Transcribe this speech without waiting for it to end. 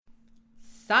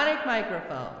Sonic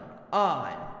microphone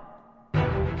on.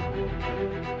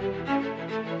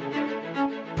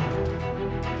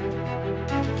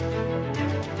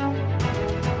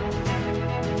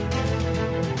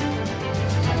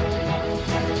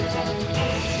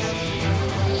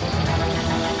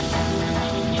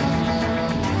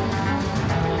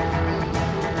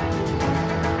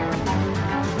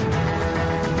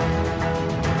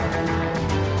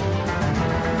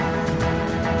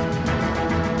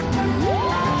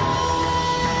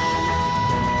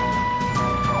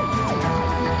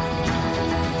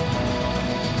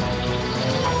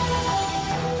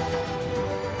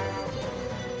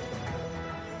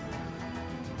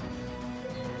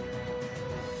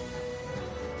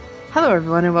 Hello,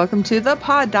 everyone, and welcome to the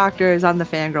Pod Doctors on the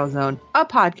Fangirl Zone, a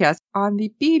podcast on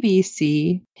the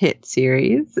BBC hit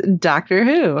series Doctor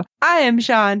Who. I am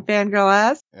Sean,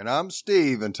 Fangirl S. And I'm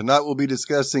Steve, and tonight we'll be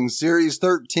discussing Series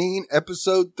 13,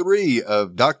 Episode 3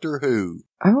 of Doctor Who.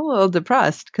 I'm a little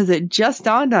depressed because it just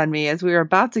dawned on me as we were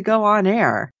about to go on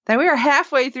air that we are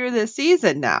halfway through this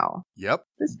season now. Yep.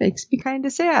 This makes me kind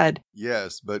of sad.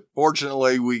 Yes, but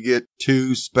fortunately we get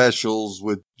 2 specials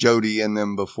with Jodie in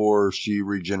them before she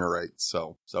regenerates.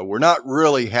 So we're not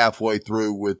really halfway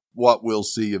through with what we'll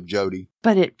see of Jodie.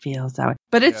 But it feels that way.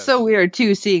 But it's so weird,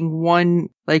 too, seeing one,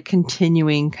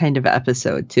 continuing kind of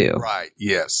episode, too. Right,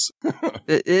 yes.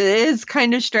 It is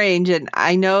kind of strange, and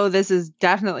I know this is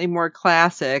definitely more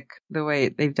classic, the way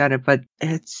they've done it, but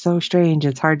it's so strange,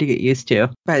 it's hard to get used to.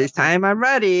 By the time I'm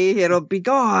ready, it'll be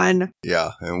gone.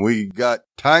 Yeah, and we got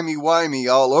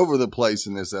timey-wimey all over the place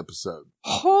in this episode.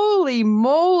 Holy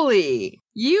moly!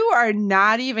 You are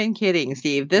not even kidding,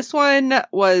 Steve. This one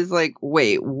was like,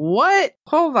 wait, what?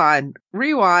 Hold on.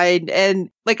 Rewind. And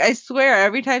I swear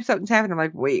every time something's happened, I'm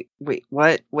like, wait,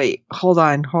 what? Wait, hold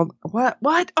on.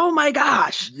 What? Oh my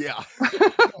gosh. Yeah.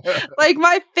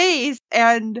 My face.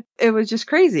 And it was just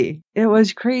crazy. It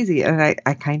was crazy. And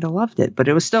I kind of loved it, but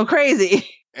it was still crazy.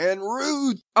 And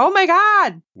Ruth. Oh my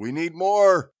God. We need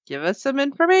more. Give us some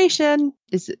information.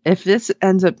 If this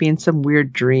ends up being some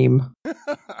weird dream.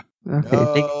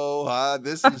 Okay, no,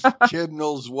 this is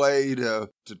Chibnall's way to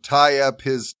tie up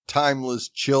his Timeless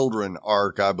Children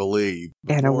arc, I believe.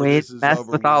 And a way to mess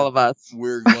with all of us.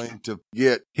 We're going to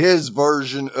get his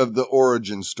version of the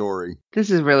origin story.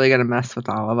 This is really going to mess with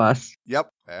all of us.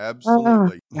 Yep,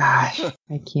 absolutely. Oh, gosh,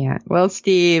 I can't. Well,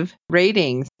 Steve,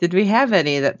 ratings. Did we have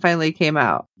any that finally came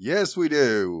out? Yes, we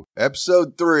do.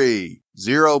 Episode 3.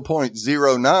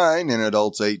 0.09 in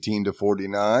adults 18 to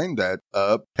 49. That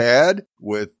up. Pad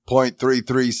with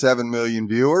 0.337 million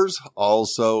viewers,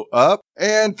 also up.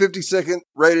 And 52nd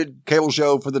rated cable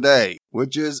show for the day,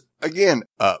 which is again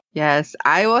up. Yes,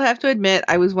 I will have to admit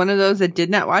I was one of those that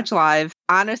did not watch live,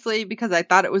 honestly, because I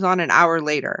thought it was on an hour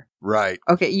later. Right.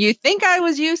 Okay, you think I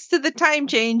was used to the time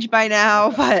change by now,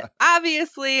 but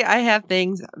obviously I have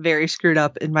things very screwed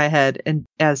up in my head and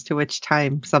as to which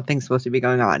time something's supposed to be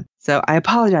going on. So I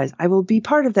apologize. I will be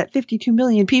part of that 52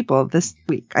 million people this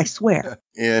week, I swear.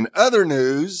 In other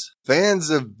news, fans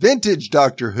of vintage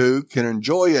Doctor Who can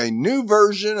enjoy a new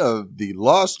version of the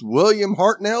lost William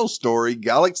Hartnell story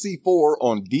Galaxy 4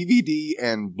 on DVD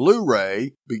and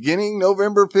Blu-ray beginning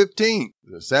November 15th.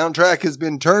 The soundtrack has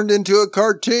been turned into a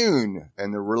cartoon,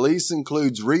 and the release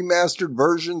includes remastered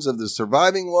versions of the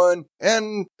surviving one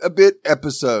and a bit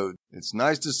episode. It's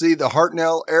nice to see the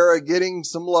Hartnell era getting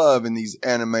some love in these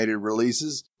animated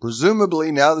releases.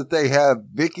 Presumably, now that they have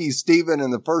Vicky, Steven,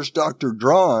 and the first Doctor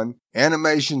drawn,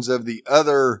 animations of the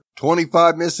other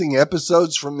 25 missing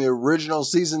episodes from the original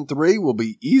season 3 will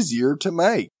be easier to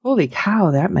make. Holy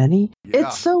cow, that many? Yeah.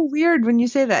 It's so weird when you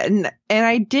say that. And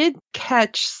I did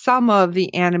catch some of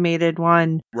the animated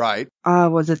one. Right.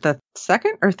 Was it the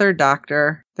second or third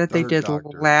Doctor that they did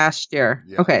last year?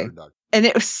 Yeah, okay. And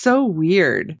it was so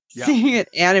weird seeing it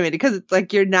animated because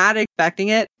it's you're not expecting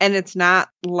it. And it's not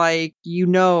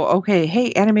okay,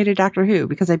 hey, animated Doctor Who.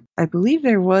 Because I believe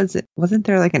wasn't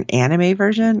there an anime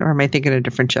version? Or am I thinking a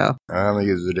different show? I think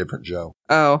it's a different show.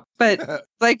 Oh, but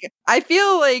I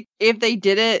feel like if they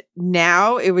did it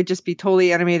now, it would just be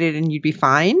totally animated and you'd be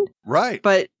fine. Right.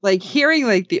 But hearing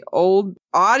the old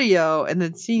audio and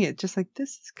then seeing it just this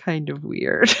is kind of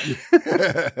weird.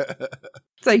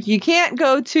 It's you can't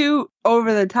go too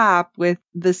over the top with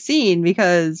the scene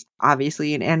because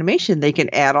obviously in animation they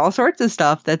can add all sorts of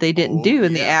stuff that they didn't do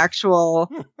in the actual,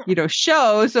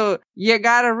 show. So you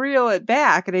gotta reel it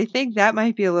back. And I think that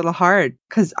might be a little hard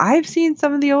because I've seen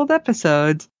some of the old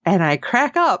episodes and I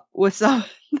crack up with some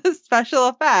the special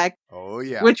effect. Oh,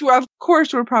 yeah. Which, of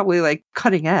course, were probably like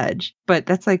cutting edge. But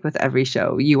that's like with every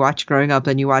show. You watch growing up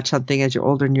and you watch something as you're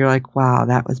older and you're like, wow,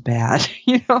 that was bad.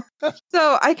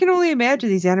 So I can only imagine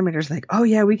these animators like, oh,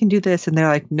 yeah, we can do this. And they're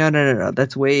like, no.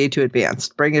 That's way too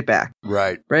advanced. Bring it back.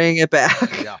 Right. Bring it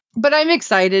back. Yeah. But I'm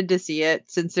excited to see it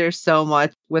since there's so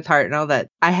much with Hartnell that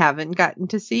I haven't gotten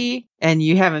to see and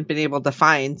you haven't been able to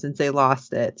find since they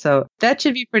lost it. So that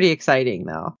should be pretty exciting,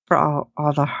 though, for all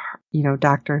the,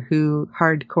 Doctor Who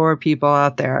hardcore people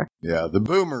out there. Yeah, the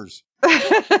boomers.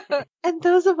 And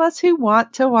those of us who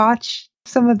want to watch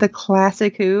some of the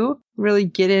classic Who, really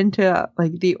get into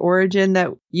like the origin that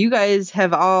you guys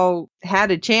have all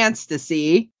had a chance to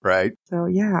see. Right. So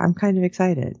yeah, I'm kind of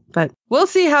excited, but we'll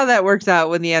see how that works out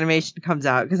when the animation comes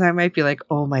out. Cause I might be like,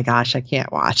 oh my gosh, I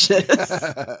can't watch this.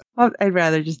 I'd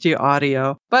rather just do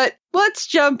audio, but let's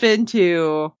jump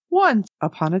into Once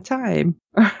Upon a Time.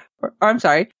 I'm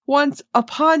sorry, Once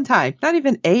Upon Time. Not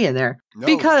even A in there. No.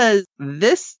 Because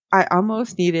this, I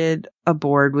almost needed a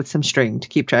board with some string to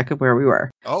keep track of where we were.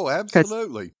 Oh,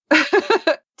 absolutely.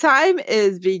 Time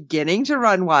is beginning to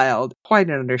run wild. Quite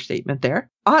an understatement there.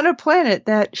 On a planet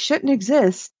that shouldn't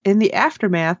exist, in the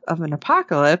aftermath of an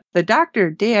apocalypse, the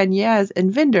Doctor, Dan, Yaz,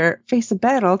 and Vinder face a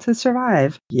battle to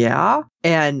survive. Yeah.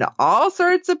 And all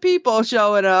sorts of people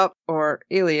showing up, or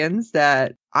aliens,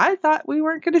 that I thought we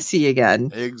weren't going to see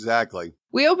again. Exactly.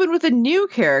 We open with a new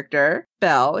character,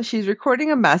 Belle. She's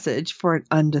recording a message for an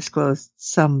undisclosed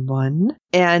someone.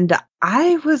 And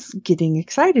I was getting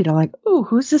excited. I'm like, ooh,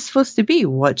 who's this supposed to be?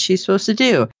 What's she supposed to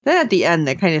do? Then at the end,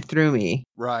 that kind of threw me.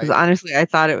 Right. Because honestly, I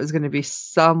thought it was going to be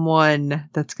someone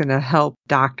that's going to help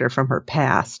Doctor from her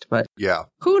past. But yeah,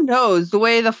 who knows? The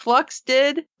way the Flux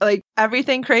did, like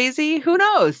everything crazy, who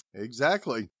knows?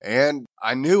 Exactly. And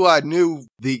I knew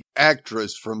the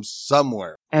actress from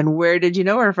somewhere. And where did you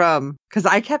know her from? Because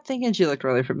I kept thinking she looked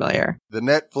really familiar. The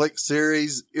Netflix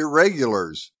series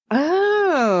Irregulars.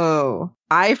 Oh,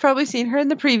 I've probably seen her in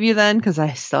the preview then because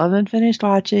I still haven't finished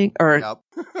watching. Or yep.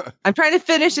 I'm trying to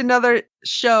finish another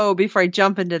show before I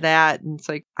jump into that. And it's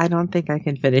like, I don't think I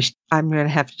can finish. I'm going to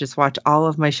have to just watch all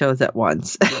of my shows at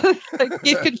once. I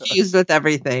get confused with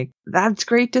everything. That's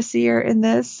great to see her in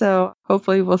this. So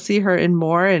hopefully we'll see her in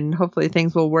more and hopefully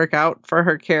things will work out for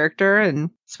her character and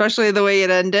especially the way it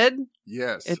ended.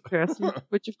 Yes. Interesting,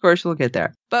 which of course we'll get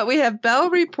there. But we have Belle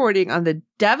reporting on the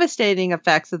devastating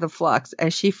effects of the Flux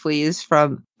as she flees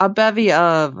from a bevy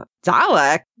of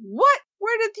Dalek. What?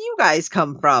 Where did you guys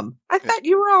come from? I thought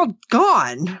you were all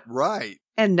gone. Right.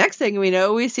 And next thing we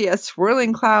know, we see a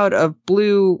swirling cloud of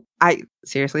blue. I'm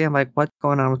like, what's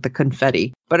going on with the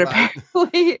confetti? But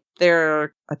apparently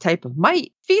they're a type of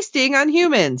mite feasting on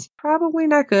humans. Probably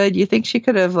not good. You think she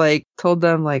could have told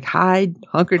them hide,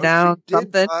 hunker down, she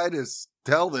something? Did try to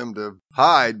tell them to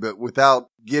hide, but without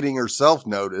getting herself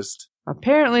noticed.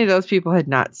 Apparently those people had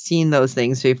not seen those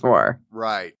things before.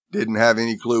 Right. Didn't have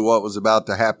any clue what was about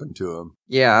to happen to them.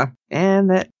 Yeah. And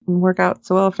that didn't work out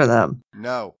so well for them.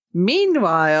 No.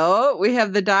 Meanwhile, we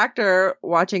have the Doctor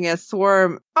watching as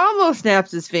Swarm almost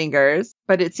snaps his fingers,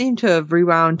 but it seemed to have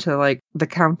rewound to the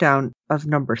countdown of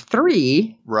number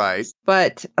 3. Right.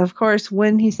 But of course,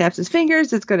 when he snaps his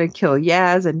fingers, it's going to kill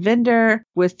Yaz and Vinder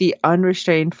with the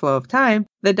unrestrained flow of time.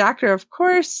 The Doctor, of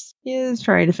course, is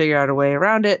trying to figure out a way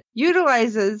around it,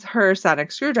 utilizes her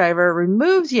sonic screwdriver,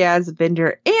 removes Yaz,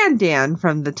 Vinder, and Dan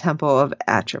from the Temple of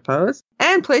Atropos,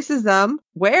 and places them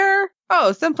where?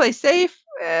 Oh, someplace safe?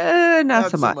 Not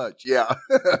so much. Yeah.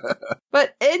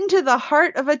 But into the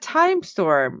heart of a time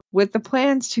storm with the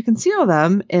plans to conceal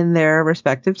them in their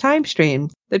respective time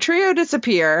streams. The trio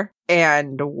disappear,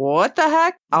 and what the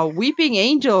heck? A weeping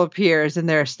angel appears in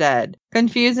their stead,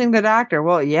 confusing the Doctor.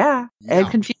 Well, yeah. And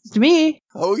confused me.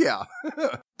 Oh, yeah.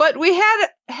 But we had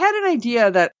an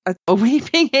idea that a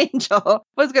weeping angel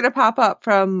was going to pop up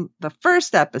from the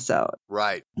first episode.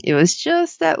 Right. It was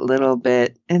just that little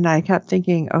bit, and I kept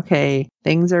thinking, okay,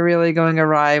 things are really going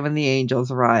awry when the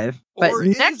angels arrive. But or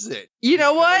is it? You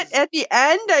know what? At the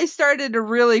end, I started to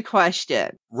really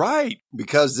question. Right.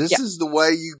 Because this is the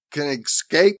way you can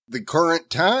escape the current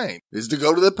time, is to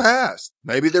go to the past.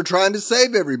 Maybe they're trying to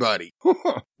save everybody.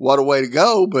 What a way to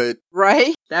go, but...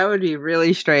 Right? That would be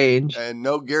really strange. And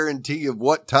no guarantee of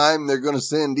what time they're going to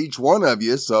send each one of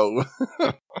you, so...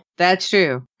 That's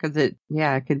true, because it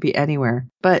could be anywhere.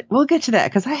 But we'll get to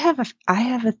that, because I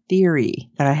have a theory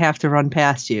that I have to run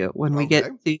past you when we get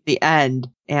to the end.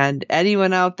 And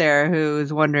anyone out there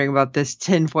who's wondering about this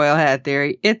tinfoil hat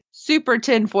theory, it's super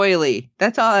tinfoily.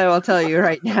 That's all I will tell you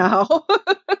right now.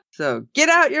 So get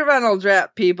out your Reynolds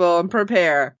wrap, people, and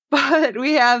prepare. But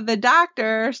we have the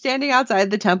doctor standing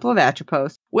outside the Temple of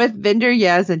Atropos with Vinder,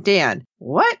 Yaz, and Dan.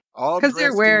 What? All Because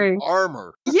dressed they're wearing in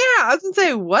armor. Yeah, I was going to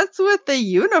say, what's with the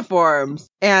uniforms?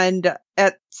 And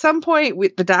at some point,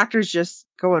 the doctor's just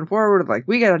going forward, like,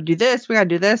 we got to do this, we got to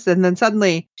do this. And then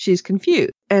suddenly she's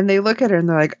confused. And they look at her and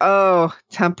they're like, oh,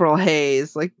 temporal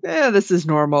haze. Like, this is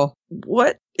normal.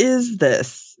 What is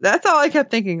this? That's all I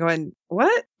kept thinking, going,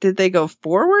 what? Did they go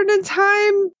forward in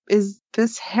time? Is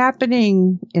this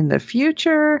happening in the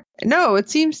future? No, it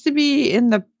seems to be in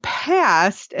the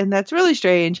past, and that's really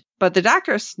strange. But the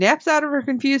doctor snaps out of her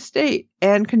confused state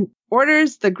and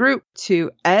orders the group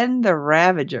to end the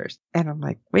Ravagers. And I'm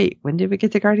like, wait, when did we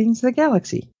get to Guardians of the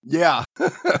Galaxy? Yeah.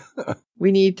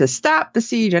 We need to stop the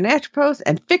siege on Atropos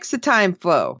and fix the time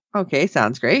flow. Okay,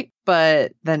 sounds great.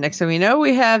 But then next thing we know,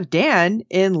 we have Dan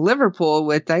in Liverpool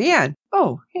with Diane.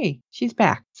 Oh, hey, she's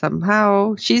back.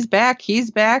 Somehow she's back, he's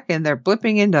back, and they're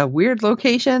blipping into weird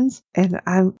locations. And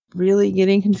I'm really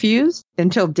getting confused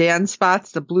until Dan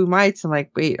spots the blue mites. I'm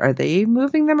like, wait, are they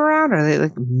moving them around? Are they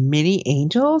like mini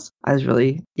angels? I was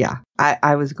really,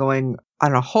 I was going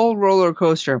on a whole roller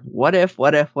coaster of what if.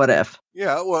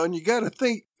 Yeah, well, and you got to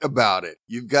think about it.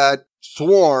 You've got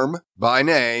Swarm by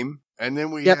name, and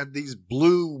then we have these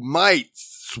blue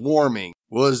mites swarming.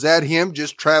 Well, is that him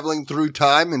just traveling through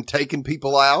time and taking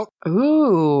people out?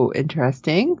 Ooh,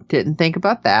 interesting. Didn't think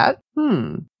about that.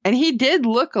 And he did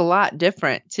look a lot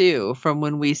different, too, from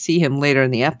when we see him later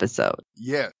in the episode.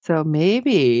 Yeah. So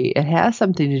maybe it has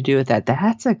something to do with that.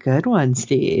 That's a good one,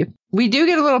 Steve. We do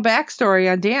get a little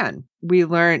backstory on Dan. We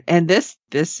learn, and this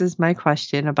is my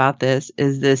question about this.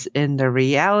 Is this in the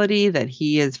reality that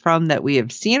he is from that we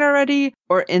have seen already,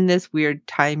 or in this weird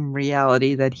time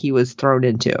reality that he was thrown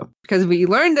into? Because we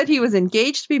learned that he was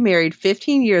engaged to be married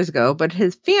 15 years ago, but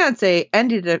his fiancée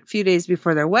ended a few days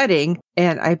before their wedding.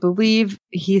 And I believe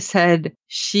he said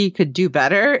she could do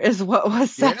better is what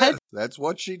was said. Yes, that's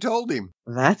what she told him.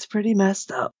 That's pretty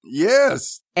messed up.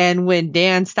 Yes. And when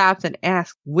Dan stops and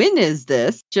asks, when is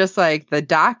this? Just like the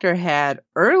doctor had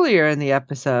earlier in the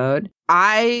episode,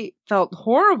 I felt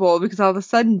horrible because all of a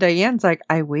sudden Diane's like,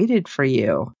 I waited for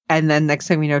you. And then next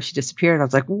thing we know, she disappeared. I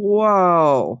was like,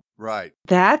 whoa. Right.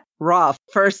 That's rough.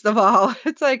 First of all,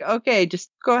 it's like, okay, just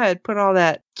go ahead, put all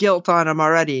that guilt on him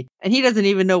already. And he doesn't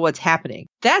even know what's happening.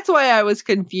 That's why I was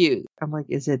confused. I'm like,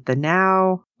 is it the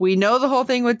now? We know the whole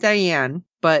thing with Diane,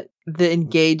 but the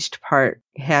engaged part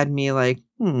had me like,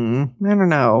 I don't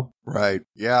know. Right.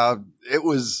 Yeah. It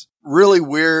was really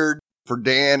weird for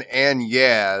Dan and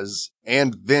Yaz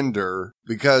and Vinder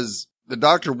because the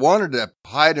doctor wanted to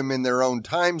hide him in their own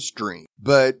time stream,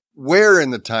 but where in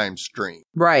the time stream?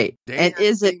 Right. Dan and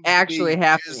is it actually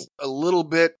happening? Just a little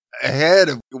bit ahead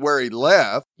of where he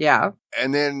left. Yeah.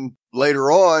 And then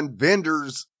later on,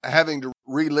 Vinder's having to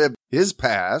relive his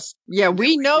past. Yeah,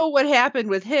 we know what happened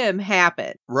with him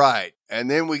happened. Right.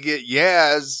 And then we get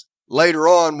Yaz. Later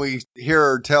on, we hear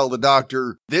her tell the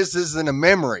doctor, this isn't a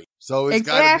memory. So it's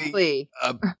got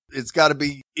to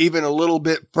be even a little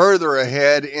bit further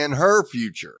ahead in her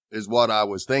future is what I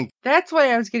was thinking. That's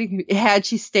why I was getting, had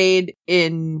she stayed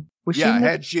in,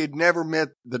 had she had never met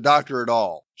the doctor at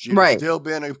all. She'd still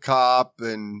been a cop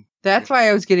and. That's why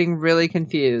I was getting really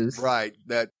confused. Right.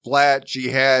 That flat she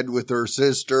had with her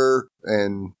sister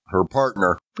and her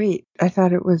partner. Wait, I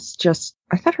thought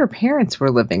her parents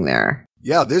were living there.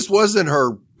 Yeah, this wasn't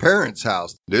her parents'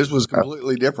 house. This was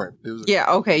completely different. It was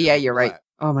you're right.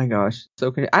 Oh my gosh.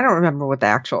 So I don't remember what the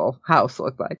actual house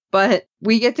looked like. But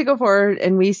we get to go forward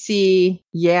and we see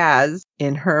Yaz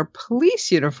in her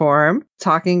police uniform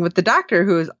talking with the doctor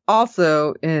who is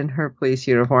also in her police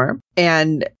uniform.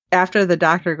 And after the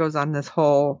doctor goes on this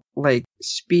whole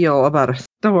spiel about a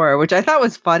store, which I thought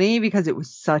was funny because it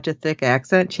was such a thick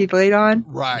accent she laid on.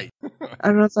 Right.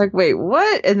 And I was like, wait,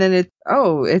 what? And then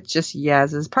it's just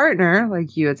Yaz's partner,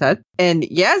 like you had said. And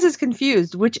Yaz is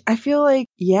confused, which I feel like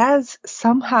Yaz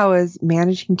somehow is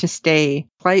managing to stay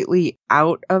slightly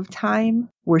out of time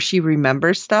where she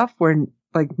remembers stuff where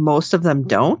most of them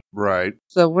don't. Right.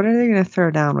 So what are they going to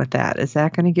throw down with that? Is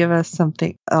that going to give us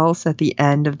something else at the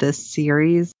end of this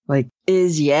series?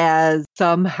 Is Yaz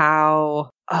somehow,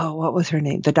 what was her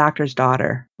name? The doctor's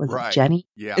daughter. Was it Jenny?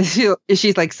 Yeah. Is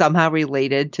she somehow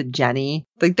related to Jenny?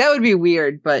 That would be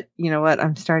weird, but you know what?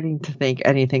 I'm starting to think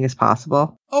anything is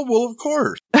possible. Oh, well, of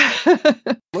course.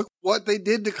 Look what they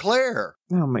did to Claire.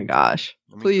 Oh my gosh.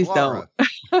 Please Clara.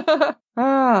 Don't.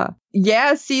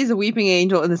 Yaz sees a weeping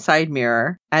angel in the side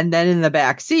mirror and then in the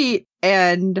back seat.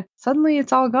 And suddenly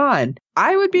it's all gone.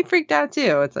 I would be freaked out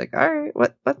too. It's like, all right,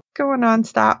 what's going on?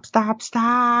 Stop.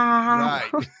 Right.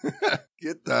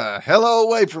 Get the hell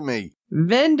away from me.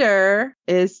 Vendor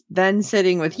is then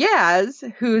sitting with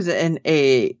Yaz, who's in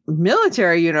a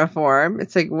military uniform.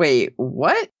 It's like, wait,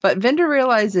 what? But Vendor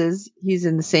realizes he's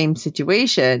in the same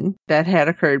situation that had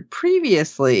occurred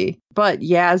previously, but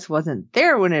Yaz wasn't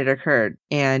there when it occurred.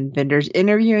 And Vendor's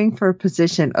interviewing for a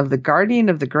position of the Guardian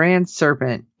of the Grand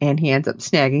Serpent, and he ends up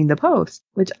snagging the post,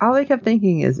 which all I kept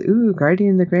thinking is, ooh,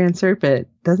 Guardian of the Grand Serpent.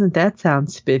 Doesn't that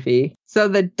sound spiffy? So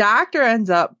the doctor ends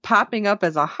up popping up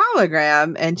as a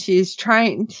hologram, and she's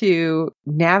trying to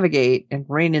navigate and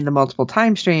rein in the multiple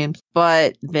time streams,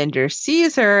 but Vendor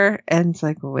sees her and it's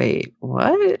like, wait,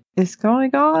 what is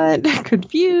going on?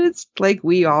 Confused, like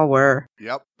we all were.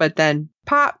 Yep. But then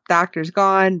pop, doctor's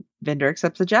gone. Vendor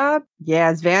accepts the job.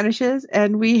 Yaz vanishes,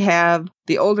 and we have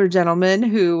the older gentleman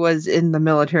who was in the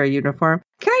military uniform.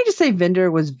 Can I just say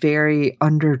Vendor was very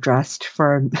underdressed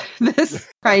for this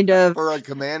kind of for a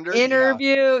commander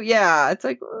interview? Yeah. It's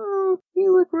like, oh,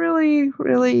 you look really,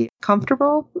 really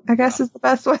comfortable, I guess is the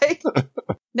best way.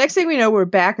 Next thing we know, we're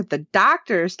back at the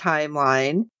doctor's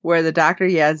timeline where the doctor,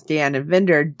 Yaz, Dan, and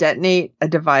Vendor detonate a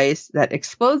device that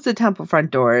explodes the temple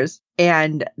front doors.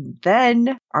 And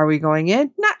then are we going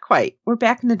in? Not quite. We're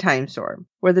back in the time storm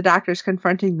where the doctor's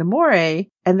confronting the Moray,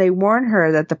 and they warn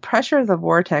her that the pressure of the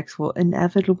vortex will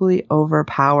inevitably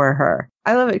overpower her.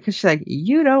 I love it because she's like,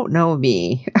 you don't know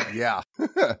me. Yeah.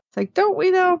 It's like, don't we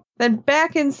though? Then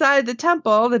back inside the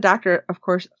temple, the doctor, of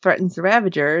course, threatens the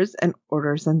Ravagers and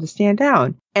orders them to stand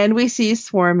down. And we see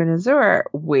Swarm and Azure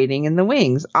waiting in the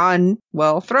wings on,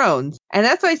 well, thrones. And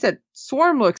that's why I said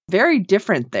Swarm looks very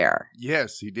different there.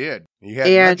 Yes, he did. He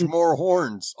had much more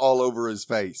horns all over his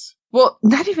face. Well,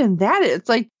 not even that. It's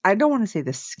like, I don't want to say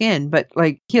the skin, but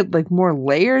like he had like more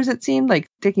layers, it seemed like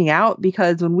sticking out,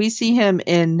 because when we see him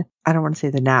in, I don't want to say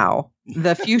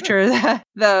the future,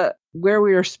 the where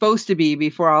we were supposed to be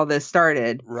before all this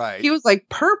started. Right. He was like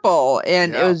purple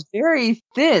and it was very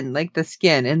thin, like the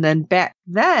skin. And then back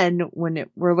then when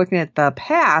we're looking at the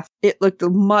past, it looked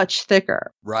much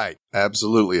thicker. Right.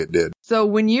 Absolutely it did. So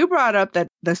when you brought up that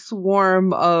the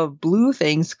swarm of blue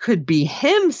things could be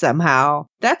him somehow,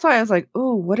 that's why I was like,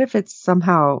 oh, what if it's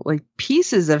somehow like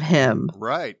pieces of him?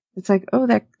 Right. It's like, oh,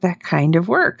 that kind of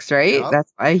works, right? Yep,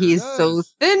 that's why he's so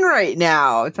thin right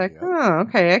now. It's like, oh,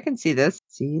 okay, I can see this.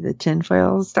 See, the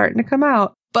tinfoil is starting to come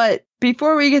out. But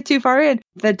before we get too far in,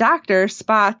 the doctor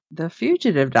spots the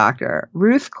fugitive doctor,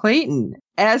 Ruth Clayton,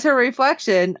 as her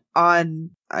reflection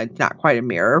on, not quite a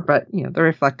mirror, but, you know, the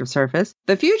reflective surface.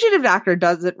 The fugitive doctor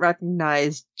doesn't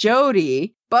recognize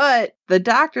Jody, but the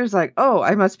doctor's like, oh,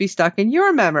 I must be stuck in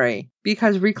your memory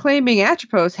because reclaiming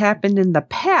Atropos happened in the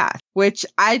past, which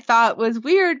I thought was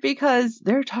weird because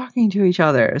they're talking to each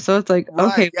other. So it's like,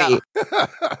 okay, wait,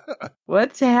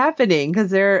 what's happening? Because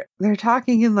they're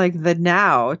talking in like the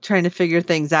now, trying to figure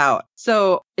things out.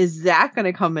 So is that going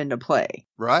to come into play?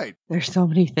 Right. There's so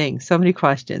many things, so many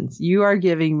questions. You are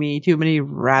giving me too many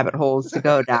rabbit holes to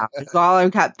go down. That's all I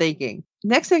kept thinking.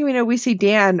 Next thing we know, we see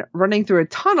Dan running through a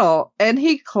tunnel and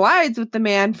he collides with the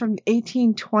man from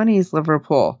 1820s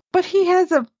Liverpool. But he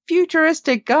has a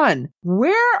futuristic gun.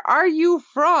 Where are you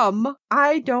from?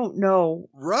 I don't know.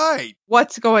 Right.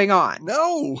 What's going on?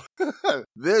 No.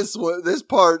 This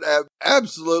part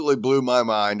absolutely blew my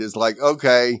mind. It's like,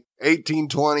 okay,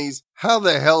 1820s. How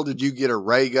the hell did you get a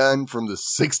ray gun from the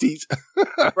 60s?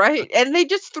 Right. And they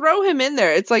just throw him in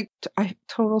there. It's like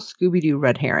total Scooby-Doo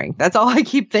red herring. That's all I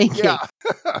keep thinking. Yeah.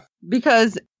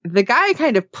 Because the guy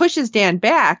kind of pushes Dan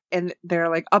back and they're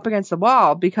like up against the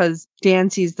wall because Dan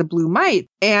sees the blue mite.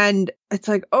 And it's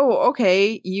like, oh,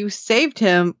 okay, you saved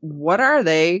him. What are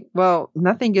they? Well,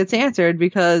 nothing gets answered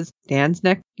because Dan's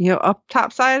neck, up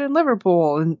topside in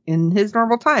Liverpool in his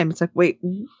normal time. It's like, wait,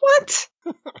 what?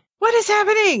 What is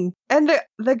happening? And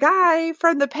the guy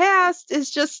from the past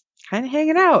is just kind of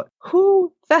hanging out.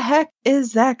 Who the heck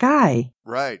is that guy?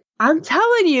 Right. I'm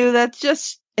telling you,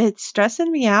 it's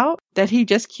stressing me out that he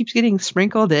just keeps getting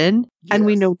sprinkled in and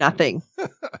we know nothing.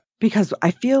 Because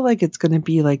I feel like it's going to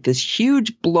be like this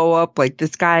huge blow up. Like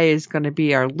this guy is going to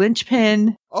be our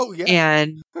linchpin. Oh, yeah.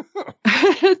 And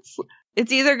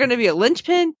it's either going to be a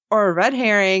linchpin or a red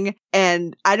herring.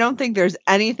 And I don't think there's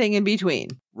anything in between.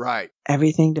 Right.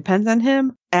 Everything depends on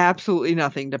him. Absolutely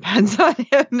nothing depends on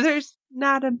him. There's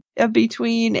not a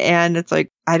between. And it's like,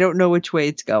 I don't know which way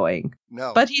it's going.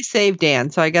 No. But he saved Dan.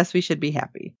 So I guess we should be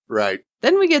happy. Right.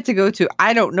 Then we get to go to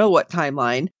I don't know what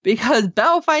timeline because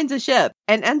Belle finds a ship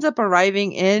and ends up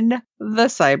arriving in the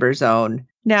cyber zone.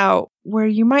 Now, where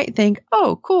you might think,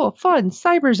 oh, cool, fun,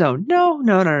 cyber zone. No.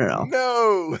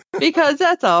 No. Because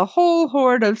that's a whole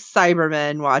horde of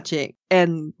Cybermen watching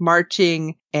and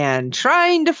marching and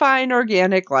trying to find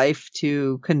organic life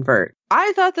to convert.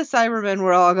 I thought the Cybermen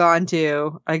were all gone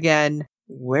too. Again,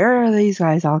 where are these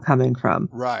guys all coming from?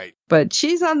 Right. But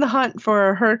she's on the hunt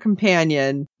for her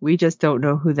companion. We just don't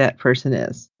know who that person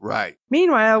is. Right.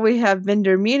 Meanwhile, we have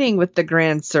Vinder meeting with the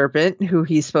Grand Serpent, who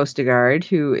he's supposed to guard,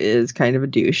 who is kind of a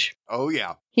douche. Oh,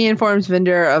 yeah. He informs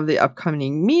Vinder of the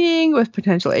upcoming meeting with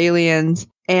potential aliens.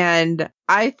 And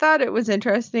I thought it was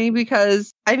interesting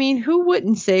because, I mean, who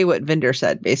wouldn't say what Vinder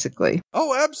said, basically?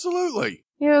 Oh, absolutely.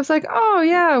 You know, it's like, oh,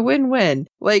 yeah, win-win.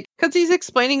 Like, because he's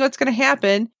explaining what's going to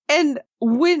happen. And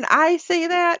when I say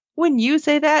that, when you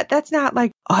say that, that's not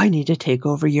like, oh, I need to take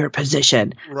over your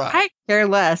position. Right. I care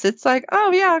less. It's like,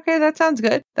 oh, yeah, okay, that sounds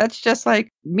good. That's just like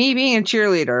me being a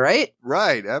cheerleader, right?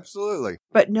 Right, absolutely.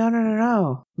 But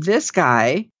no. This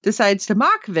guy decides to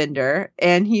mock Vinder,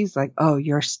 and he's like, oh,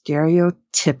 you're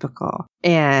stereotypical.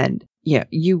 And yeah,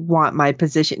 you want my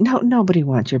position. No, nobody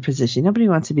wants your position. Nobody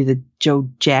wants to be the Joe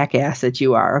Jackass that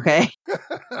you are, okay?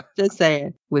 Just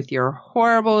saying. With your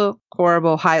horrible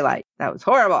highlight. That was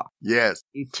horrible. Yes.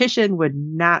 Beautician would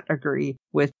not agree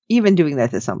with even doing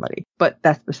that to somebody. But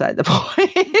that's beside the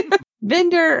point.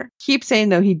 Vinder keeps saying,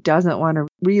 though, he doesn't want to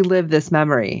relive this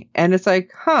memory. And it's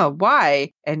like,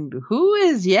 why? And who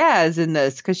is Yaz in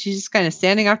this? Because she's just kind of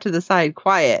standing off to the side,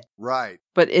 quiet. Right.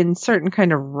 But in certain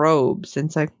kind of robes. And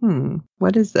it's like,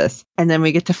 what is this? And then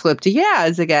we get to flip to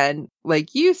Yaz again.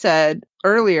 Like you said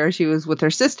earlier, she was with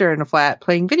her sister in a flat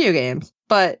playing video games.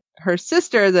 But her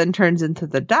sister then turns into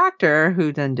the doctor,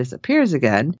 who then disappears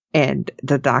again. And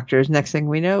the doctor's, next thing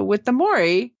we know, with the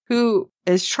Mori, who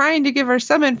is trying to give her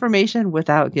some information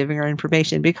without giving her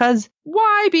information. Because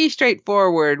why be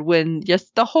straightforward when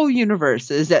just the whole universe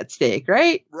is at stake,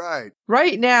 right? Right.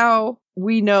 Right now,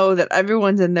 we know that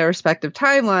everyone's in their respective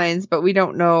timelines, but we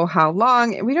don't know how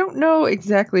long, and we don't know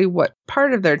exactly what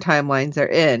part of their timelines they're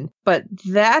in. But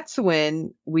that's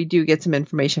when we do get some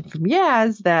information from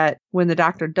Yaz that when the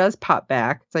doctor does pop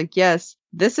back, it's like, yes,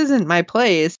 this isn't my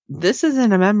place. This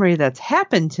isn't a memory that's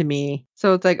happened to me.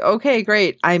 So it's like, okay,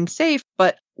 great. I'm safe,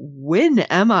 but when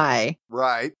am I?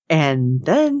 Right. And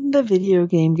then the video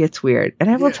game gets weird. And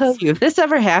I will tell you, if this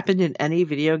ever happened in any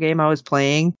video game I was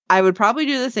playing, I would probably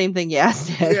do the same thing Yas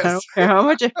did. Yes. I don't care how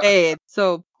much I paid.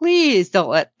 So please don't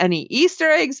let any Easter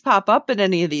eggs pop up in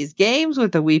any of these games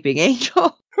with the Weeping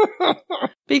Angel.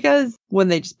 Because when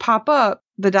they just pop up,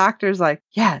 the doctor's like,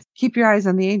 yes, keep your eyes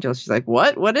on the angel. She's like,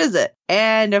 what? What is it?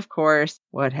 And of course,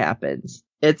 what happens?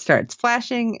 It starts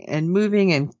flashing and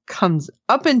moving and comes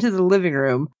up into the living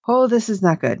room. Oh, this is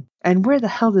not good. And where the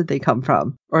hell did they come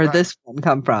from? Or this one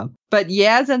come from? But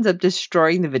Yaz ends up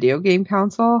destroying the video game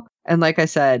console. And like I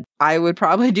said, I would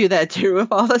probably do that too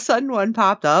if all of a sudden one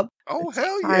popped up. Oh,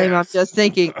 hell yeah. I'm just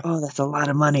thinking, oh, that's a lot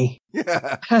of money.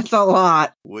 Yeah. That's a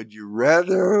lot. Would you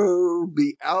rather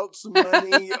be out some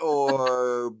money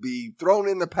or be thrown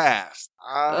in the past?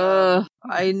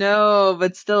 I know,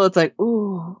 but still it's like,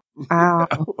 ooh, ow.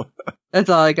 That's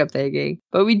all I kept thinking.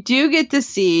 But we do get to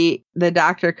see the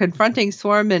doctor confronting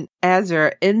Swarm and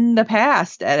Azure in the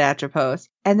past at Atropos.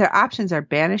 And their options are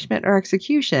banishment or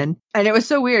execution. And it was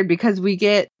so weird because we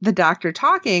get the doctor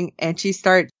talking and she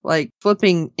starts like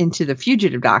flipping into the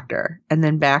fugitive doctor and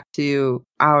then back to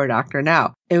our doctor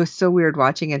now. It was so weird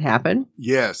watching it happen.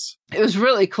 Yes. It was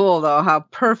really cool, though, how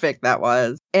perfect that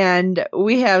was. And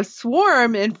we have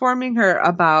Swarm informing her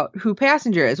about who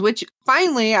Passenger is, which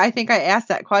finally, I think I asked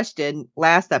that question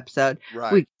last episode.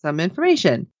 Right. We get some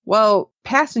information. Well,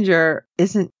 Passenger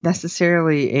isn't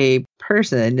necessarily a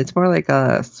person. It's more like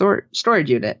a storage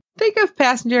unit. Think of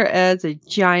Passenger as a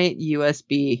giant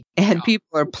USB and people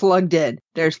are plugged in.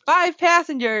 There's 5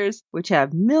 passengers, which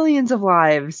have millions of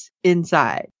lives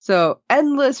inside. So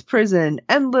endless prison,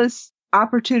 endless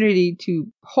opportunity to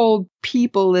hold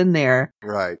people in there.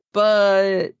 Right.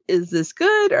 But is this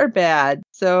good or bad?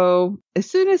 So as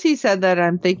soon as he said that,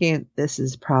 I'm thinking this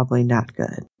is probably not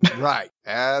good. Right.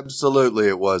 Absolutely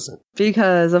it wasn't.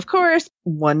 Because, of course,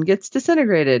 one gets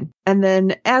disintegrated. And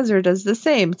then Azure does the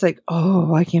same. It's like,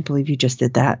 oh, I can't believe you just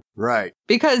did that. Right.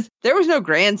 Because there was no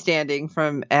grandstanding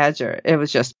from Azure. It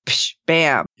was just, psh,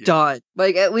 bam, done.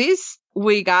 Like, at least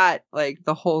we got, like,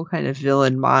 the whole kind of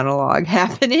villain monologue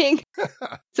happening.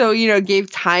 So,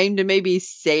 gave time to maybe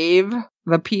save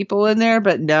the people in there.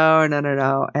 But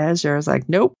no. Azure is like,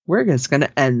 nope, we're just going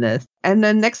to end this. And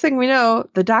then next thing we know,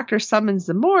 the doctor summons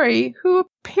the Mori, who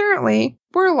apparently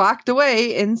were locked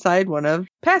away inside one of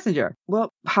passenger. Well,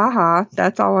 haha,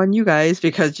 that's all on you guys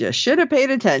because you should have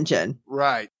paid attention.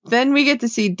 Right. Then we get to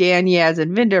see Dan, Yaz,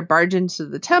 and Vinder barge into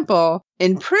the temple,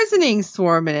 imprisoning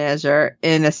Swarm and Azure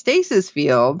in a stasis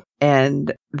field.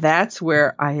 And that's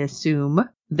where I assume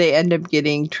they end up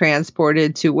getting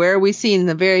transported to where we see in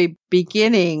the very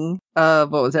beginning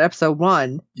of, what was it, episode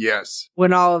 1? Yes.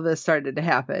 When all of this started to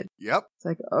happen. Yep. It's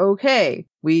like, okay,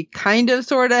 we kind of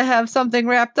sort of have something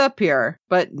wrapped up here,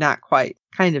 but not quite.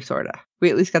 Kind of, sort of. We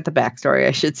at least got the backstory,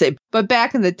 I should say. But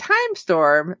back in the time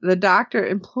storm, the Doctor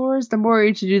implores the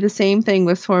Mori to do the same thing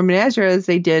with Swarm and Azure as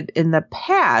they did in the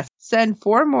past. Send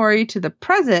 4 Mori to the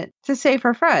present to save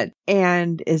her friend.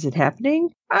 And is it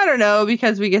happening? I don't know,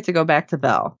 because we get to go back to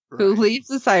Belle, who leaves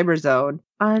the cyber zone.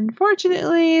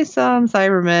 Unfortunately, some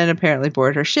Cybermen apparently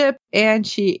board her ship, and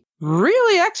she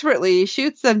really expertly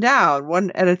shoots them down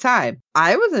one at a time.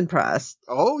 I was impressed.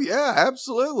 Oh, yeah,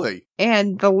 absolutely.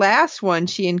 And the last one,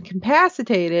 she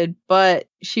incapacitated, but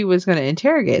she was going to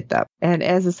interrogate them. And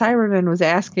as the Cyberman was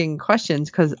asking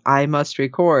questions, because I must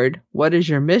record, what is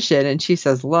your mission? And she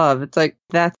says, love. It's like,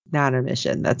 that's not a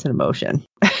mission. That's an emotion.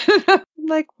 I'm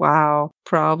like, wow,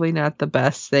 probably not the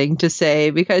best thing to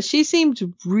say because she seemed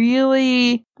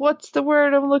really, what's the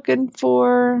word I'm looking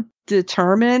for?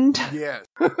 Determined. Yes.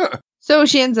 So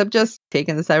she ends up just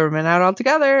taking the Cybermen out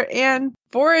altogether and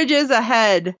forages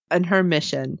ahead on her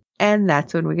mission. And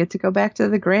that's when we get to go back to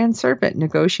the Grand Serpent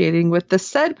negotiating with the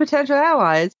said potential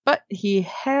allies, but he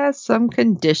has some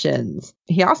conditions.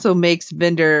 He also makes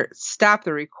Vinder stop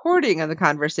the recording of the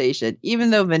conversation,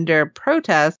 even though Vinder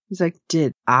protests. He's like,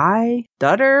 did I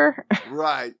stutter?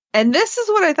 Right. And this is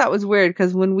what I thought was weird,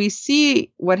 because when we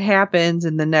see what happens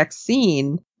in the next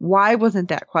scene, why wasn't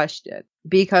that questioned?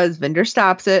 Because Vinder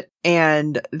stops it,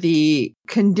 and the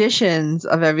conditions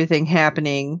of everything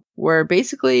happening were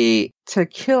basically to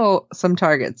kill some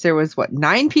targets. There was,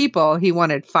 9 people? He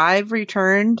wanted 5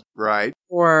 returned. Right.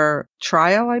 For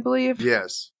trial, I believe.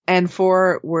 Yes. And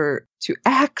 4 were to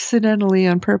accidentally,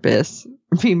 on purpose,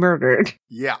 be murdered.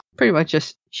 Yeah. Pretty much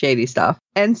just shady stuff.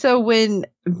 And so when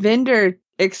Vinder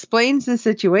explains the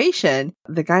situation,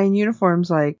 the guy in uniform's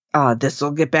like, this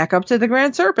will get back up to the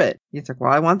Grand Serpent. He's like,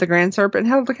 well, I want the Grand Serpent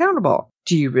held accountable.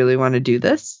 Do you really want to do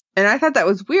this? And I thought that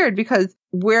was weird because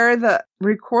where the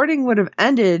recording would have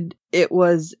ended, it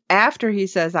was after he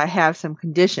says, I have some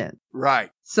conditions. Right.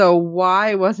 So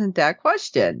why wasn't that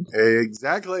questioned?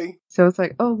 Exactly. So it's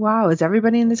like, oh, wow, is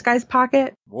everybody in this guy's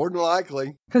pocket? More than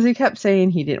likely. Because he kept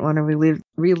saying he didn't want to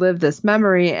relive this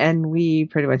memory, and we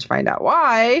pretty much find out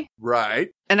why. Right.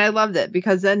 And I loved it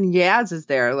because then Yaz is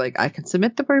there, like, I can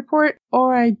submit the report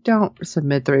or I don't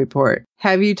submit the report.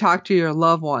 Have you talked to your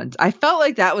loved ones? I felt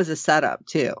like that was a setup,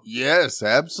 too. Yes,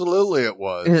 absolutely it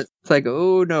was. It's like,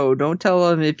 oh, no, don't tell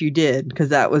them if you did, because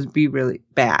that would be really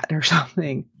bad or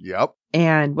something. Yep.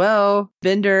 And, well,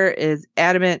 Vinder is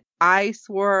adamant. I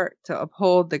swore to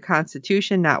uphold the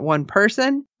Constitution, not one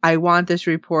person. I want this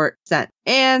report sent.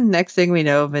 And next thing we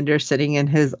know, Vinder's sitting in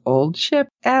his old ship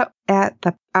at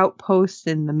the outpost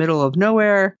in the middle of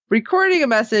nowhere, recording a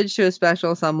message to a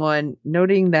special someone,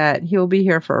 noting that he'll be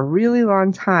here for a really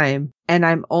long time, and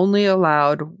I'm only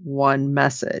allowed one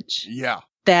message. Yeah.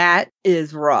 That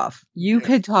is rough. You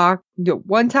could talk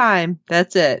one time.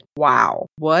 That's it. Wow.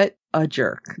 What a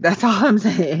jerk. That's all I'm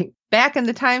saying. Back in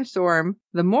the time storm,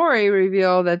 the Mori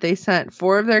reveal that they sent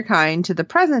 4 of their kind to the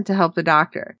present to help the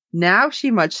Doctor. Now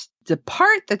she must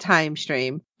depart the time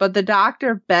stream, but the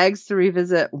Doctor begs to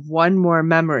revisit one more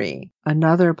memory,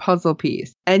 another puzzle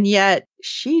piece. And yet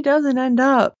she doesn't end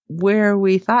up where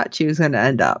we thought she was going to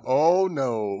end up. Oh,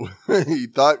 no. He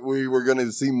thought we were going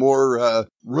to see more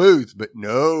Ruth, but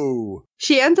no.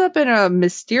 She ends up in a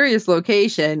mysterious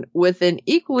location with an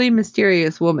equally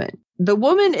mysterious woman. The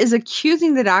woman is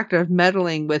accusing the Doctor of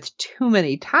meddling with too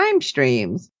many time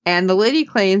streams, and the lady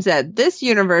claims that this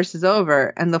universe is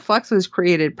over and the Flux was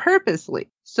created purposely.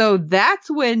 So that's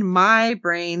when my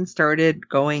brain started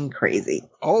going crazy.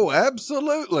 Oh,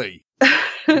 absolutely.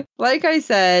 Like I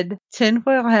said,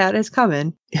 tinfoil hat is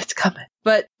coming. It's coming.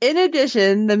 But in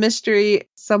addition, the mystery,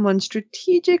 someone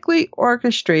strategically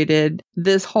orchestrated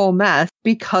this whole mess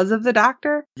because of the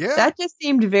Doctor. Yeah. That just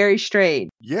seemed very strange.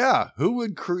 Yeah. Who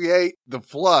would create the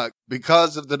Flux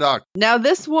because of the Doctor? Now,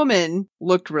 this woman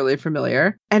looked really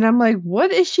familiar. And I'm like,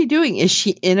 what is she doing? Is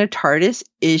she in a TARDIS?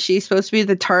 Is she supposed to be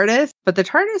the TARDIS? But the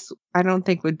TARDIS, I don't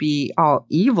think would be all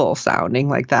evil sounding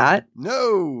like that.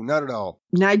 No, not at all.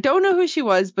 Now, I don't know who she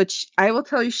was, but I will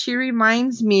tell you, she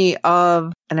reminds me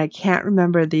of, and I can't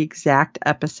remember the exact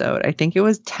episode. I think it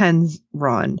was 10's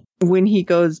run when he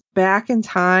goes back in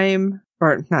time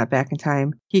or not back in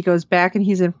time. He goes back and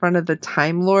he's in front of the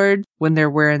Time Lord when they're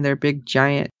wearing their big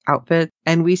giant outfits.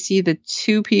 And we see the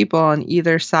two people on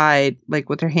either side, like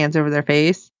with their hands over their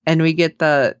face. And we get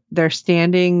they're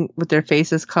standing with their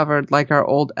faces covered like our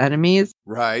old enemies.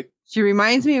 Right. She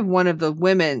reminds me of one of the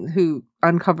women who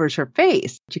uncovers her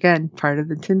face, which again, part of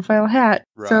the tinfoil hat.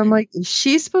 Right. So I'm like,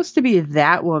 she's supposed to be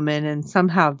that woman, and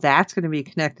somehow that's going to be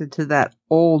connected to that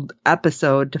old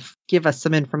episode to give us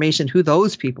some information who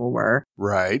those people were.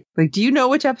 Right. Like, do you know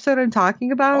which episode I'm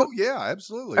talking about? Oh, yeah,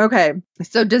 absolutely. Okay.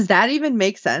 So does that even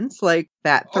make sense? Like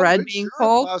that thread being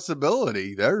pulled?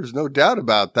 Possibility. There's no doubt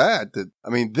about that. I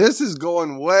mean, this is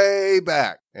going way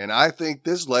back. And I think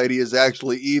this lady is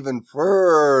actually even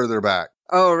further back.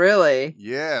 Oh, really?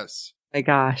 Yes. My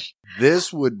gosh.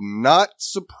 This would not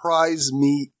surprise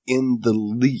me in the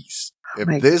least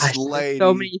if this lady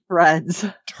so many threads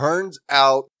turns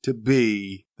out to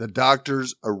be the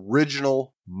Doctor's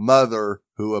original mother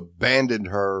who abandoned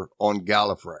her on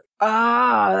Gallifrey.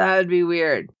 Oh, that would be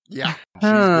weird. Yeah. She's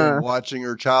been watching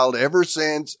her child ever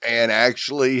since and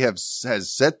actually has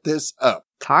set this up.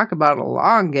 Talk about a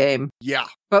long game. Yeah.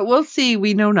 But we'll see.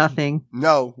 We know nothing.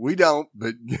 No, we don't,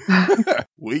 but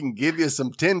we can give you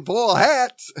some tinfoil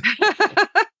hats.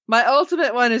 My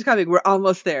ultimate one is coming. We're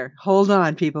almost there. Hold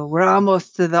on, people. We're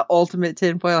almost to the ultimate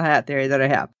tinfoil hat theory that I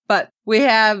have. But we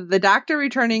have the Doctor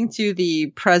returning to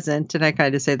the present, and I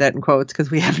kind of say that in quotes because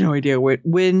we have no idea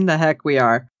when the heck we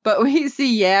are. But we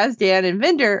see Yaz, Dan, and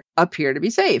Vinder appear to be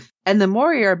safe. And the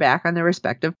Mori are back on their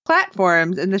respective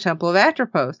platforms in the Temple of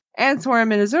Atropos. And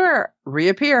Swarm and Azure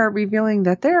reappear, revealing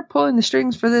that they're pulling the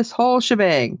strings for this whole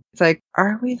shebang. It's like,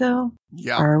 are we though?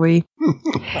 Yeah. Are we?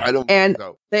 I don't think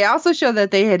so. They also show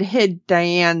that they had hid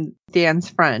Dan's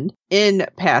friend, in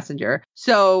Passenger.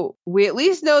 So we at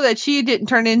least know that she didn't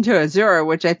turn into Azure,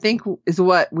 which I think is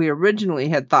what we originally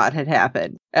had thought had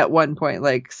happened at one point.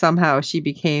 Like somehow she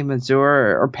became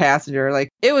Azure or Passenger. Like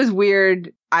it was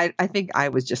weird. I think I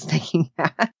was just thinking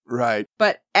that. Right.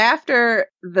 But after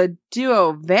the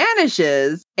duo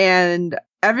vanishes and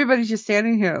everybody's just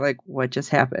standing here like, what just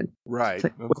happened? Right.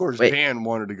 Like, of course, Dan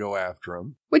wanted to go after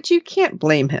him. Which you can't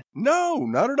blame him. No,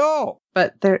 not at all.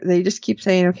 But they just keep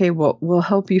saying, okay, well, we'll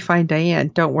help you find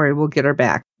Diane. Don't worry, we'll get her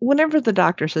back. Whenever the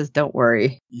Doctor says, don't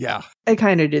worry. Yeah. I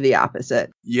kind of do the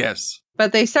opposite. Yes.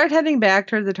 But they start heading back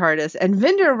toward the TARDIS, and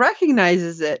Vinder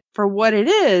recognizes it for what it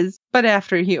is. But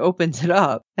after he opens it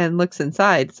up and looks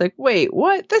inside, it's like, wait,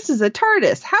 what? This is a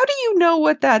TARDIS. How do you know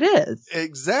what that is?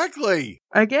 Exactly.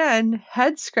 Again,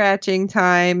 head scratching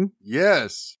time.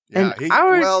 Yes. Yeah.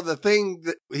 The thing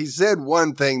that he said,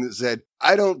 one thing that said,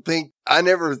 I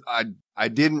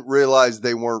didn't realize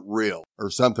they weren't real or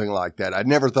something like that. I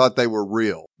never thought they were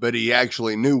real, but he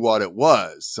actually knew what it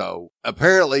was. So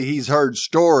apparently he's heard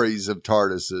stories of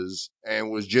TARDISes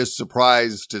and was just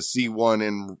surprised to see one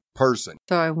in person.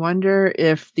 So I wonder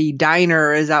if the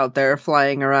diner is out there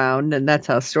flying around and that's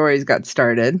how stories got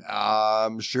started.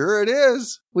 I'm sure it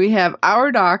is. We have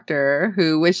our Doctor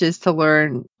who wishes to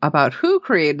learn about who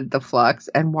created the Flux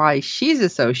and why she's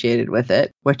associated with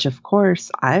it, which of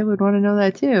course I would want to know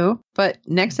that too. But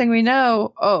next thing we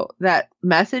know, that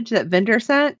message that Vinder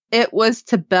sent, it was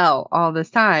to Belle all this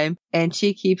time and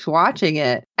she keeps watching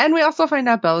it. And we also find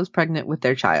out Belle is pregnant with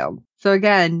their child. So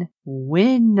again,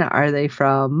 when are they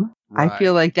from? Right. I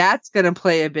feel like that's going to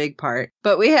play a big part.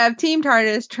 But we have Team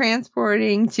TARDIS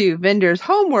transporting to Vinder's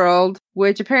homeworld,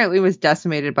 which apparently was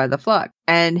decimated by the Flux.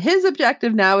 And his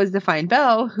objective now is to find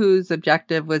Belle, whose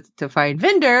objective was to find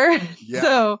Vinder. Yeah.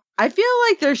 So I feel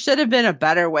like there should have been a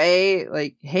better way.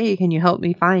 Like, hey, can you help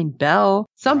me find Belle?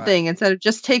 Something instead of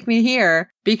just take me here.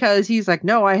 Because he's like,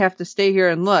 no, I have to stay here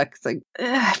and look. It's like,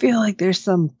 I feel like there's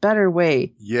some better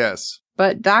way. Yes.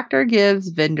 But Doctor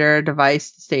gives Vinder a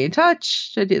device to stay in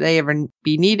touch should they ever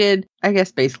be needed. I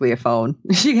guess basically a phone.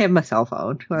 She gave him a cell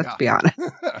phone. Let's be honest.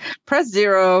 Press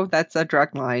 0. That's a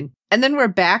direct line. And then we're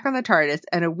back on the TARDIS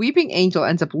and a weeping angel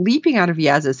ends up leaping out of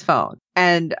Yaz's phone.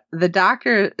 And the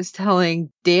Doctor is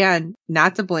telling Dan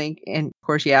not to blink. And of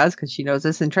course Yaz, because she knows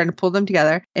this, and trying to pull them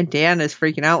together. And Dan is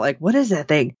freaking out like, what is that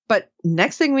thing? But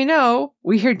next thing we know,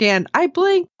 we hear Dan, I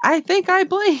blink. I think I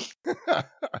blink.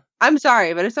 I'm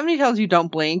sorry, but if somebody tells you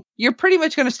don't blink, you're pretty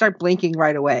much going to start blinking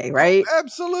right away, right?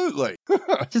 Absolutely.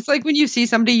 Just like when you see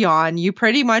somebody yawn, you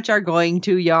pretty much are going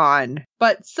to yawn.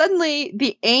 But suddenly,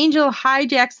 the angel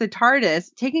hijacks the TARDIS,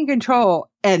 taking control,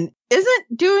 and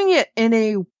isn't doing it in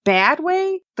a bad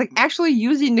way, like actually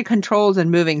using the controls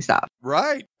and moving stuff.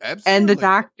 Right. Absolutely. And the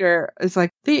doctor is like,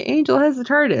 the angel has the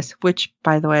TARDIS, which,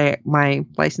 by the way, my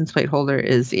license plate holder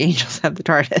is the angels have the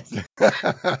TARDIS.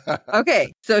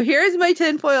 Okay, so here's my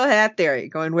tinfoil hat theory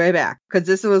going way back, because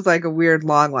this was like a weird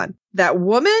long one. That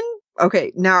woman,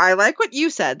 okay, now I like what you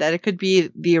said, that it could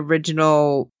be the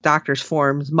original Doctor's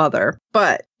Form's mother,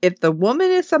 but if the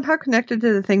woman is somehow connected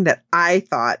to the thing that I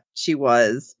thought she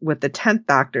was with the 10th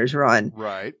Doctor's run,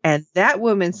 right, and that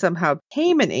woman somehow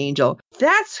became an angel,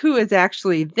 that's who is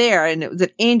actually there. And it was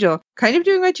an angel kind of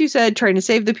doing what you said, trying to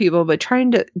save the people, but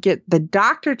trying to get the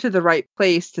Doctor to the right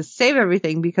place to save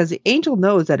everything, because the angel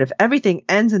knows that if everything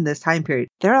ends in this time period,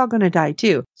 they're all going to die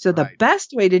too. So the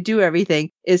best way to do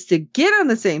everything is to get on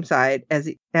the same side as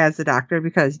the Doctor,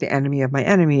 because the enemy of my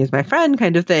enemy is my friend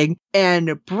kind of thing,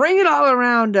 and bring it all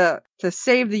around to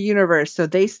save the universe, so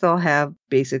they still have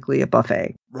basically a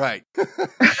buffet. Right.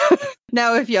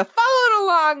 Now, if you followed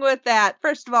along with that,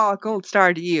 first of all, gold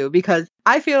star to you, because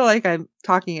I feel like I'm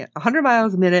talking at 100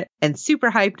 miles a minute and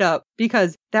super hyped up,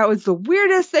 because that was the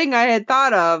weirdest thing I had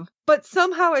thought of, but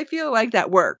somehow I feel like that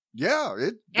worked. Yeah,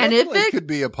 it definitely could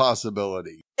be a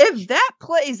possibility. If that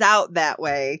plays out that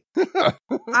way,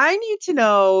 I need to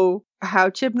know how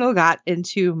Chibnall got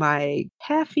into my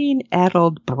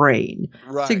caffeine-addled brain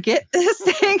to get this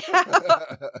thing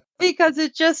out. Because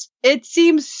it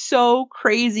seems so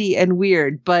crazy and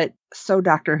weird, but so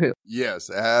Doctor Who.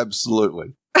 Yes,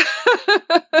 absolutely.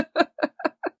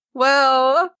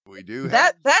 Well, we do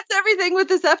that's everything with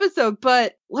this episode,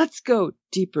 but let's go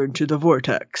deeper into the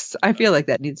vortex. I feel like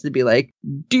that needs to be like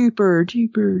deeper.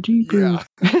 Yeah.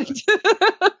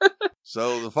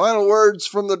 So the final words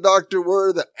from the Doctor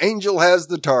were, the angel has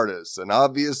the TARDIS, an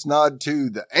obvious nod to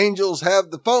the angels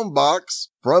have the phone box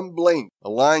from Blink, a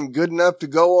line good enough to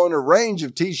go on a range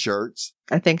of t-shirts.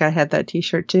 I think I had that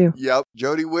t-shirt too. Yep.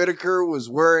 Jodie Whittaker was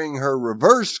wearing her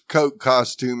reverse coat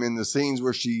costume in the scenes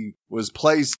where she was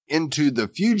placed into the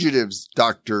fugitive's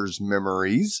Doctor's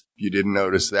memories. You didn't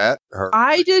notice that.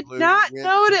 I did not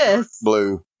notice.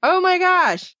 Blue. Oh my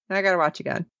gosh. I gotta watch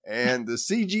again. And the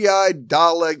CGI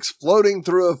Daleks floating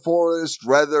through a forest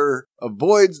rather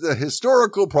avoids the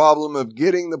historical problem of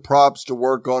getting the props to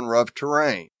work on rough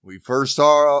terrain. We first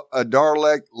saw a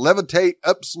Dalek levitate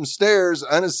up some stairs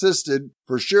unassisted,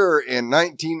 for sure, in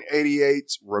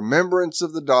 1988's Remembrance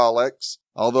of the Daleks,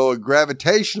 although a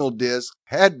gravitational disc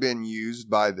had been used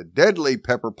by the deadly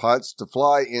Pepper Potts to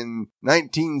fly in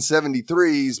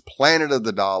 1973's Planet of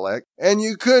the Dalek, and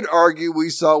you could argue we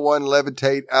saw one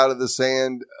levitate out of the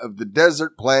sand of the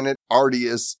desert planet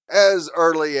Ardius as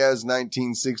early as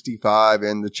 1965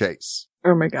 in The Chase.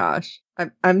 Oh my gosh.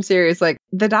 I'm serious. Like,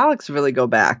 the Daleks really go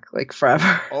back, like,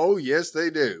 forever. Oh, yes, they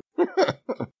do.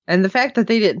 And the fact that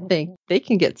they didn't think they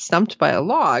can get stumped by a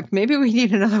log, maybe we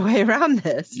need another way around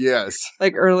this. Yes.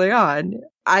 Like, early on.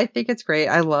 I think it's great.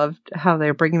 I loved how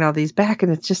they're bringing all these back,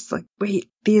 and it's just like, wait,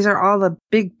 these are all the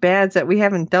big bads that we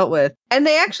haven't dealt with. And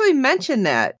they actually mentioned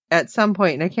that at some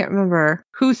point, and I can't remember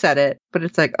who said it, but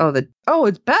it's like,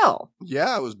 it's Bell.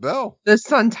 Yeah, it was Bell. The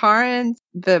Suntarans,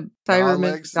 the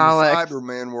Cybermen, Daleks, and the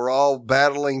Cybermen were all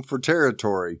battling for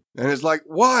territory. And it's like,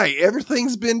 why?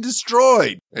 Everything's been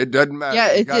destroyed. It doesn't matter.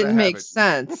 Yeah, it didn't make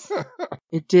sense.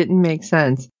 It didn't make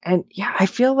sense. And yeah, I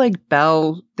feel like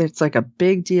Bell, it's like a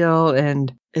big deal,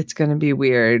 and it's going to be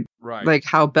weird. Right. Like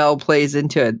how Bell plays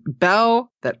into it. Bell,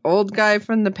 that old guy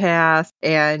from the past,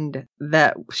 and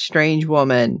that strange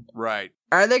woman. Right.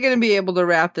 Are they going to be able to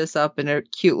wrap this up in a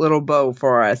cute little bow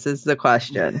for us is the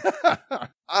question.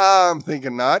 I'm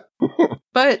thinking not.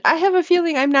 But I have a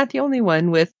feeling I'm not the only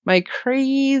one with my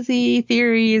crazy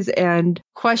theories and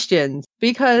questions,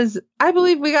 because I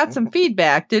believe we got some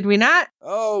feedback, did we not?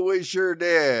 Oh, we sure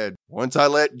did. Once I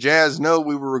let Jazz know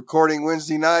we were recording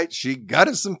Wednesday night, she got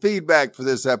us some feedback for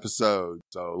this episode.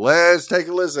 So let's take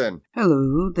a listen.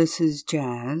 Hello, this is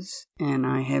Jazz, and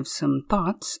I have some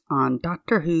thoughts on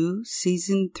Doctor Who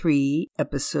Season 3,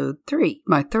 Episode 3.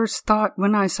 My first thought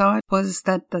when I saw it was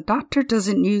that the Doctor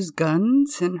doesn't use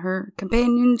guns, and her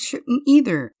companions shouldn't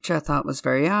either, which I thought was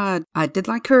very odd. I did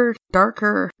like her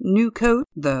darker new coat,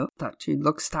 though. Thought she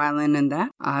looked styling in that.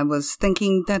 I was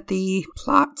thinking that the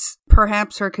plots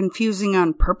perhaps are confusing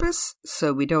on purpose,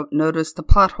 so we don't notice the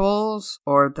plot holes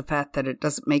or the fact that it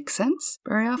doesn't make sense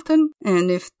very often. And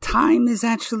if time is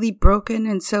actually broken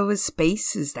and so is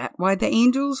space, is that why the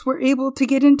angels were able to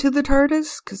get into the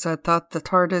TARDIS? Because I thought the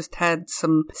TARDIS had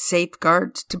some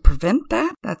safeguards to prevent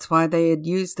that. That's why they had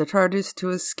used the TARDIS to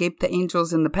escape the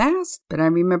angels in the past. But I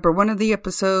remember one of the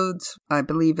episodes, I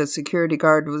believe a security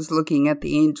guard was looking at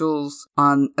the angels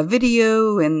on a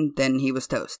video and then he was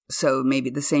toast. So maybe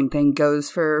the same thing goes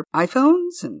for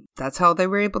iPhones, and that's how they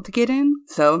were able to get in.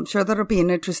 So I'm sure that'll be an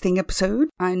interesting episode.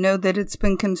 I know that it's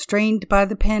been constrained by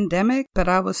the pandemic, but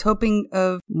I was hoping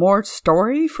of more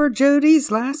story for Jodie's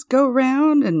last go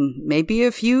round and maybe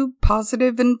a few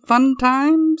positive and fun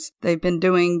times. They've been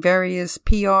doing various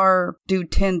PR, do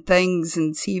 10 things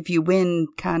and see if you win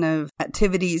kind of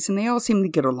activities, and they all seem to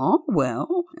get along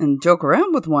well and joke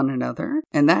around with one another,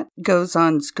 and that goes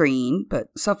on screen. But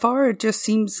so far it just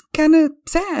seems kind of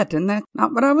sad, and that's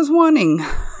not what I was wanting.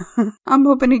 I'm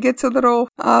hoping it gets a little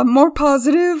more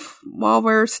positive while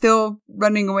we're still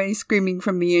running away screaming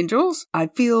from the angels. I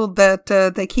feel that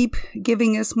they keep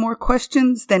giving us more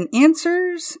questions than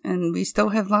answers, and we still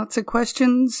have lots of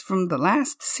questions from the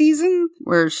last season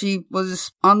where she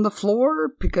was on the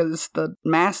floor because the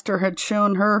master had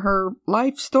shown her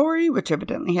life story, which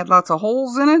evidently had lots of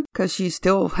holes in it because she's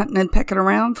still hunting and pecking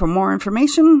around for more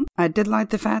information. I did like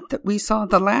the fact that we saw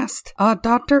the last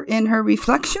doctor in her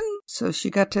reflection, so she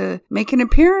got to make an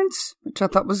appearance, which I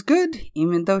thought was good,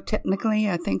 even though technically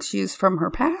I think she is from her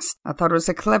past. I thought it was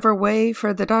a clever way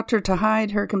for the doctor to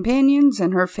hide her companions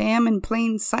and her fam in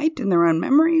plain sight in their own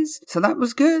memories, so that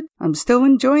was good. I'm still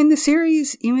enjoying the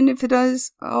series, even if it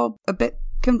is all a bit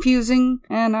confusing,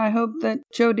 and I hope that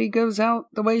Jodie goes out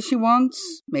the way she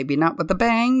wants. Maybe not with a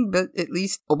bang, but at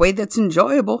least a way that's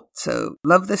enjoyable. So,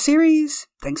 love the series.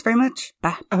 Thanks very much.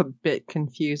 Bye. A bit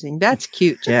confusing. That's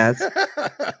cute, Jazz.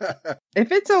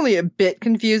 If it's only a bit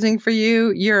confusing for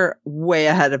you, you're way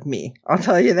ahead of me. I'll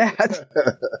tell you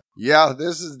that. Yeah,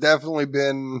 this has definitely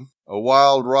been a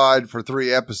wild ride for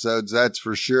 3 episodes, that's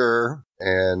for sure.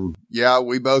 And yeah,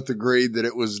 we both agreed that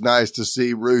it was nice to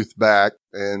see Ruth back,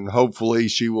 and hopefully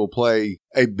she will play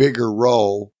a bigger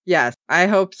role. Yes, I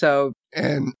hope so.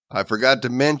 And I forgot to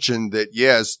mention that,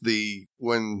 yes,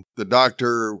 when the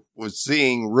doctor was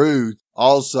seeing Ruth,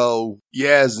 also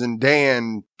Yaz and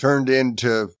Dan turned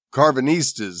into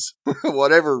Carvanistas,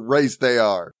 whatever race they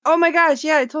are. Oh my gosh,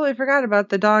 yeah, I totally forgot about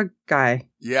the dog guy.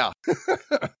 Yeah.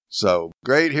 So,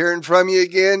 great hearing from you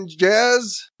again,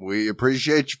 Jazz. We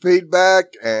appreciate your feedback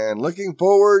and looking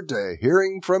forward to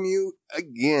hearing from you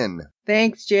again.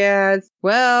 Thanks, Jazz.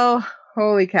 Well,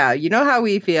 holy cow. You know how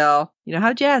we feel. You know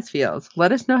how Jazz feels.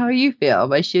 Let us know how you feel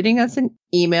by shooting us an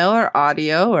email or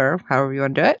audio or however you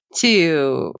want to do it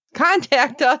to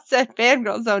contact us at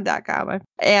fangirlzone.com,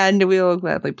 and we will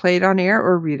gladly play it on air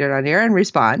or read it on air and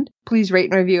respond. Please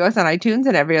rate and review us on iTunes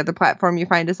and every other platform you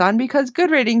find us on, because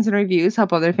good ratings and reviews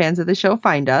help other fans of the show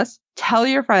find us. Tell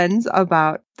your friends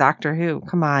about Doctor Who.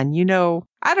 Come on,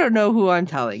 I don't know who I'm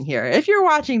telling here. If you're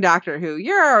watching Doctor Who,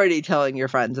 you're already telling your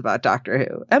friends about Doctor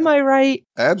Who. Am I right?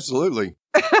 Absolutely.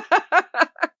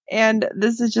 And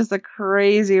this is just a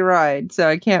crazy ride, so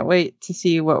I can't wait to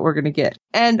see what we're going to get.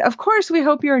 And of course, we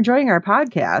hope you're enjoying our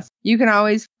podcast. You can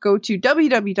always go to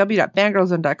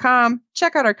www.fangirlzone.com,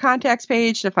 check out our contacts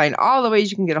page to find all the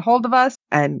ways you can get a hold of us,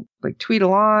 and tweet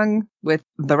along with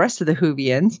the rest of the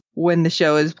Whovians when the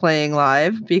show is playing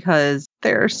live, because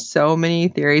there are so many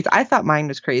theories. I thought mine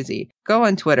was crazy. Go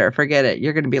on Twitter, forget it.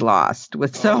 You're going to be lost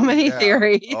with so many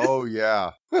theories. Oh,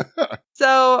 yeah.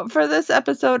 So for this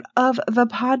episode of The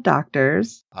Pod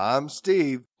Doctors, I'm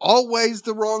Steve. Always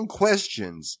the wrong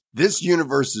questions. This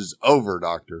universe is over,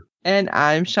 Doctor. And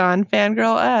I'm Sean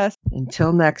Fangirl S.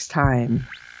 Until next time.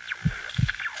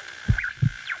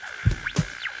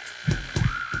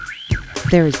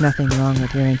 There is nothing wrong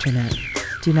with your internet.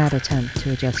 Do not attempt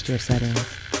to adjust your settings.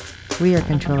 We are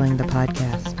controlling the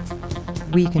podcast.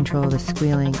 We control the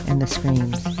squealing and the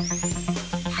screams.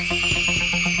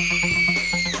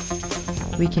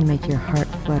 We can make your heart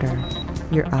flutter,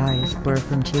 your eyes blur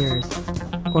from tears,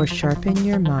 or sharpen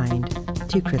your mind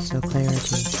to crystal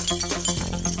clarity.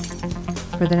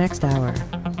 For the next hour,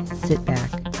 sit back.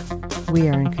 We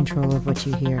are in control of what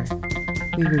you hear.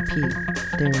 We repeat,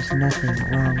 there is nothing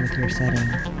wrong with your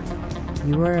settings.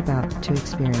 You are about to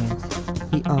experience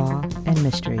the awe and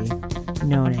mystery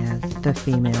known as the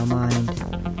female mind.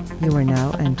 You are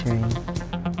now entering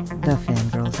the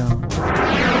Fangirl Zone.